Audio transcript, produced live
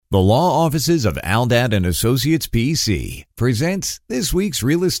The law offices of Aldad and Associates PC presents this week's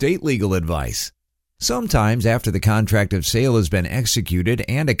real estate legal advice. Sometimes after the contract of sale has been executed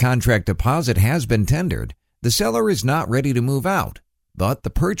and a contract deposit has been tendered, the seller is not ready to move out, but the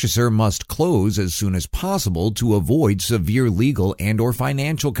purchaser must close as soon as possible to avoid severe legal and/or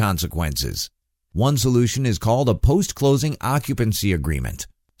financial consequences. One solution is called a Post Closing Occupancy Agreement.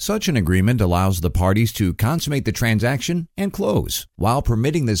 Such an agreement allows the parties to consummate the transaction and close, while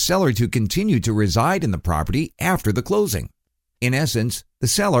permitting the seller to continue to reside in the property after the closing. In essence, the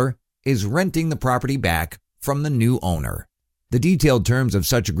seller is renting the property back from the new owner. The detailed terms of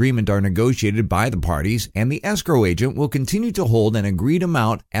such agreement are negotiated by the parties, and the escrow agent will continue to hold an agreed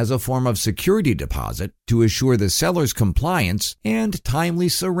amount as a form of security deposit to assure the seller's compliance and timely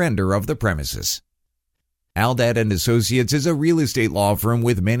surrender of the premises. Aldad and Associates is a real estate law firm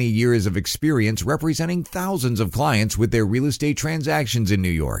with many years of experience representing thousands of clients with their real estate transactions in New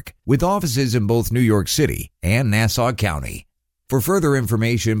York, with offices in both New York City and Nassau County. For further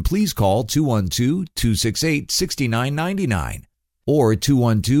information, please call 212-268-6999 or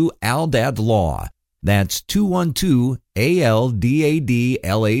 212-ALDAD-LAW. That's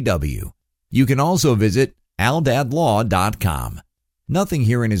 212-ALDAD-LAW. You can also visit aldadlaw.com. Nothing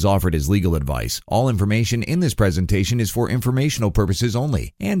herein is offered as legal advice. All information in this presentation is for informational purposes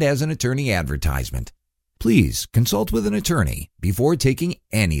only and as an attorney advertisement. Please consult with an attorney before taking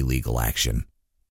any legal action.